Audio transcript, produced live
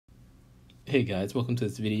Hey guys, welcome to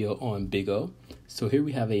this video on Big O. So here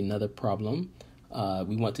we have another problem.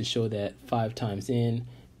 We want to show that 5 times n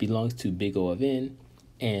belongs to big O of n,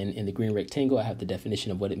 and in the green rectangle I have the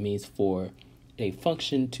definition of what it means for a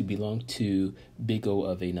function to belong to big O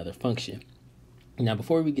of another function. Now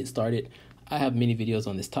before we get started, I have many videos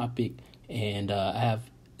on this topic, and I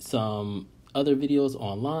have some other videos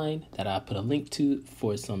online that I put a link to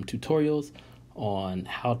for some tutorials on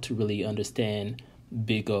how to really understand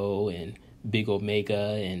big O and big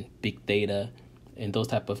omega and big theta and those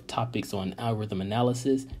type of topics on algorithm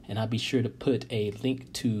analysis, and I'll be sure to put a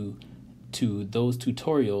link to those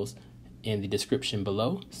tutorials in the description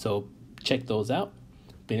below, so check those out.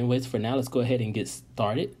 But anyways, for now, let's go ahead and get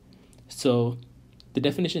started. So the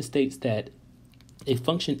definition states that a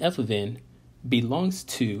function f of n belongs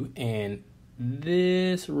to, and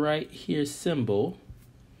this right here symbol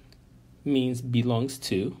means belongs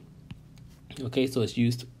to. Okay, so it's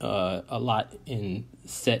used a lot in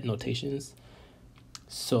set notations.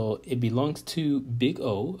 So it belongs to big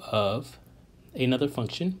O of another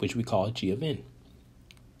function, which we call g of n.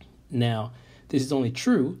 Now, this is only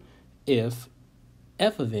true if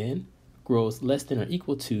f of n grows less than or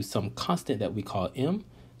equal to some constant that we call m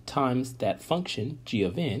times that function g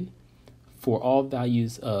of n for all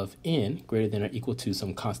values of n greater than or equal to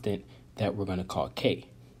some constant that we're going to call k.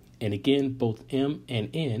 And again, both m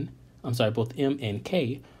and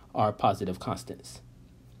k are positive constants.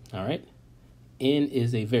 All right. N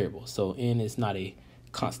is a variable, so n is not a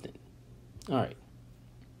constant. All right.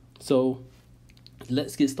 So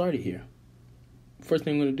let's get started here. First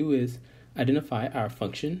thing I'm going to do is identify our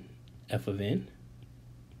function f of n.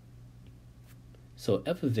 So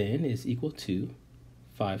f of n is equal to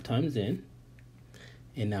 5 times n.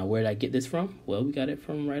 And now where did I get this from? Well, we got it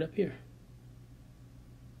from right up here.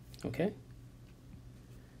 Okay.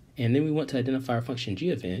 And then we want to identify our function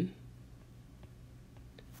g of n.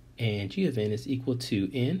 And g of n is equal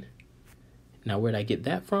to n. Now where did I get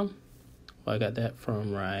that from? Well, I got that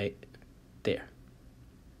from right there.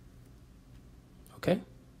 Okay?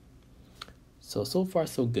 So far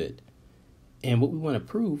so good. And what we want to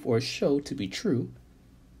prove or show to be true,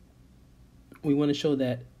 we want to show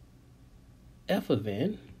that f of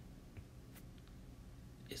n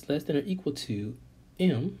is less than or equal to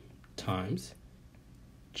m times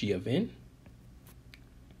g of n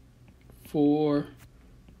for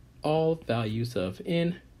all values of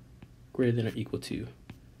n greater than or equal to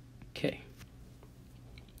k.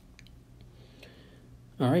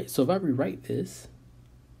 All right, so if I rewrite this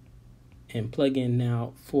and plug in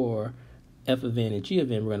now for f of n and g of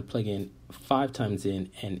n, we're going to plug in 5 times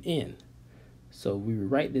n and n. So we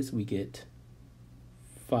rewrite this, we get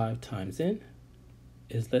 5 times n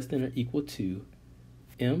is less than or equal to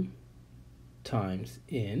m times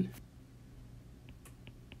n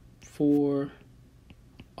for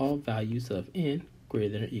all values of n greater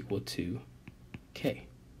than or equal to k.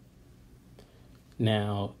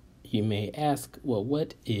 Now, you may ask, well,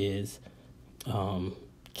 what is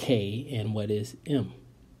k and what is m?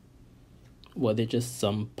 Well, they're just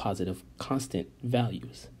some positive constant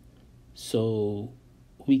values. So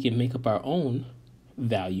we can make up our own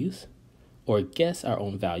values or guess our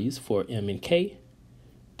own values for m and k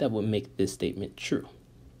that would make this statement true.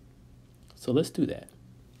 So let's do that.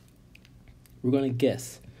 We're going to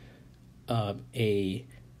guess a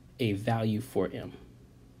value for m.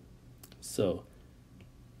 So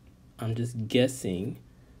I'm just guessing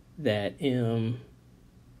that m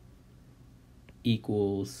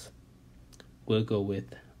equals, we'll go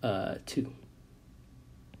with 2.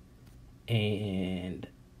 And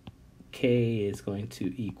k is going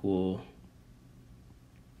to equal,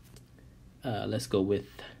 let's go with,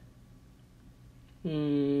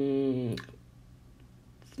 I'm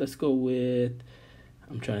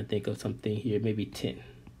trying to think of something here, maybe 10.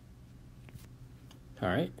 All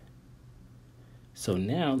right. So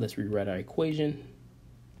now let's rewrite our equation.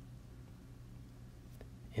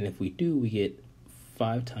 And if we do, we get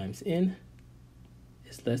 5 times n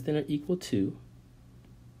is less than or equal to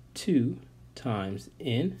 2 times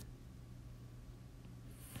n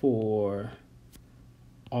for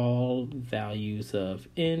all values of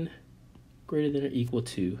n greater than or equal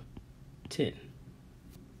to 10.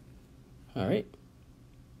 All right.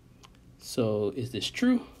 So is this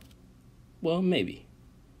true? Well, maybe.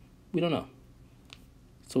 We don't know.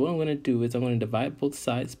 So what I'm going to do is I'm going to divide both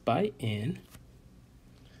sides by n.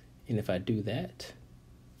 And if I do that,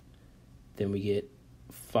 then we get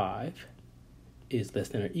 5 is less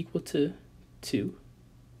than or equal to 2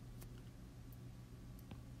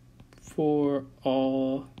 for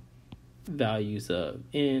all values of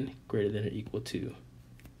n greater than or equal to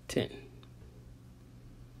 10.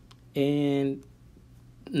 And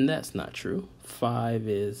that's not true. 5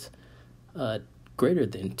 is greater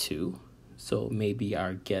than 2, so maybe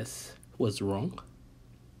our guess was wrong.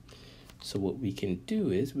 So what we can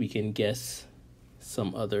do is we can guess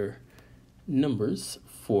some other numbers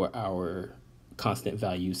for our constant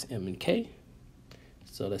values m and k.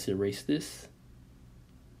 So let's erase this.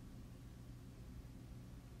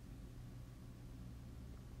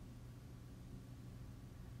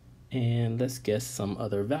 And let's guess some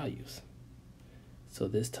other values. So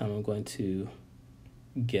this time I'm going to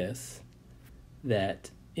guess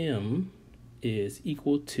that m is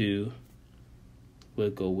equal to, we'll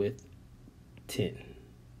go with 10.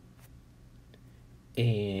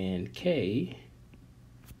 And k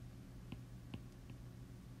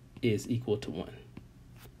is equal to 1.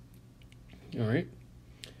 All right.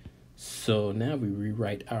 So now we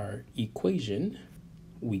rewrite our equation.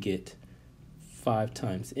 We get 5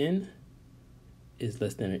 times n is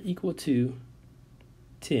less than or equal to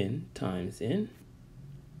 10 times n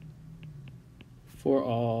for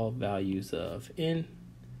all values of n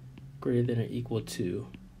greater than or equal to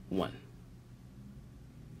 1.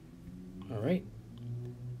 All right.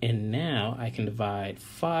 And now I can divide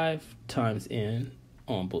 5 times n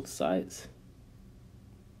on both sides.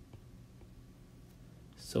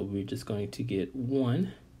 So we're just going to get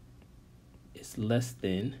 1 is less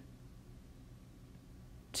than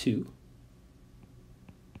 2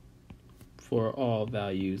 for all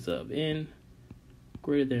values of n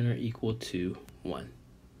greater than or equal to 1.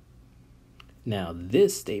 Now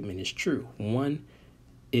this statement is true. 1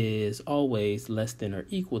 is always less than or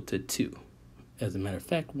equal to 2. As a matter of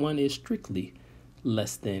fact, 1 is strictly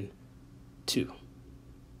less than 2.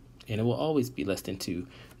 And it will always be less than 2,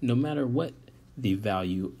 no matter what the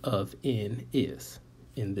value of n is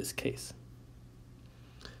in this case.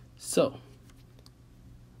 So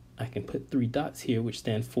I can put 3 dots here, which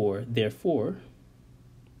stand for therefore.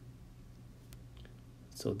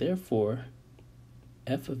 So therefore,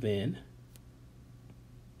 f of n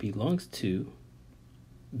belongs to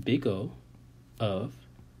big O of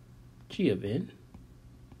g of n.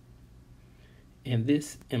 And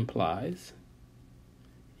this implies,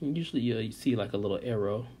 and usually you see like a little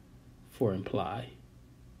arrow for imply.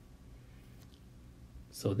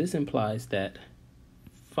 So this implies that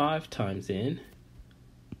 5 times n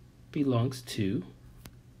belongs to,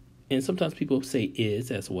 and sometimes people say is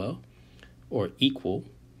as well, or equal.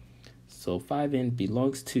 So 5n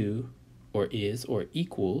belongs to, or is, or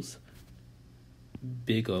equals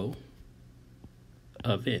big O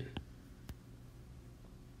of n.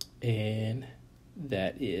 And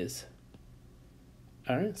that is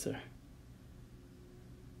our answer.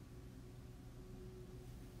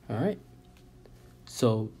 All right.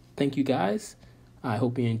 So thank you guys. I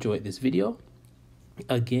hope you enjoyed this video.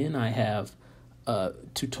 Again, I have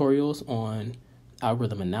tutorials on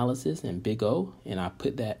algorithm analysis and Big O, and I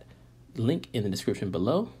put that link in the description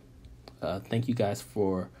below. Thank you guys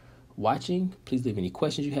for watching. Please leave any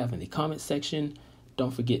questions you have in the comment section.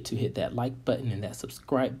 Don't forget to hit that like button and that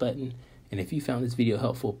subscribe button. And if you found this video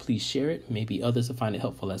helpful, please share it. Maybe others will find it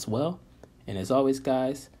helpful as well. And as always,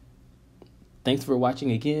 guys, thanks for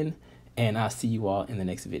watching again, and I'll see you all in the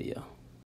next video.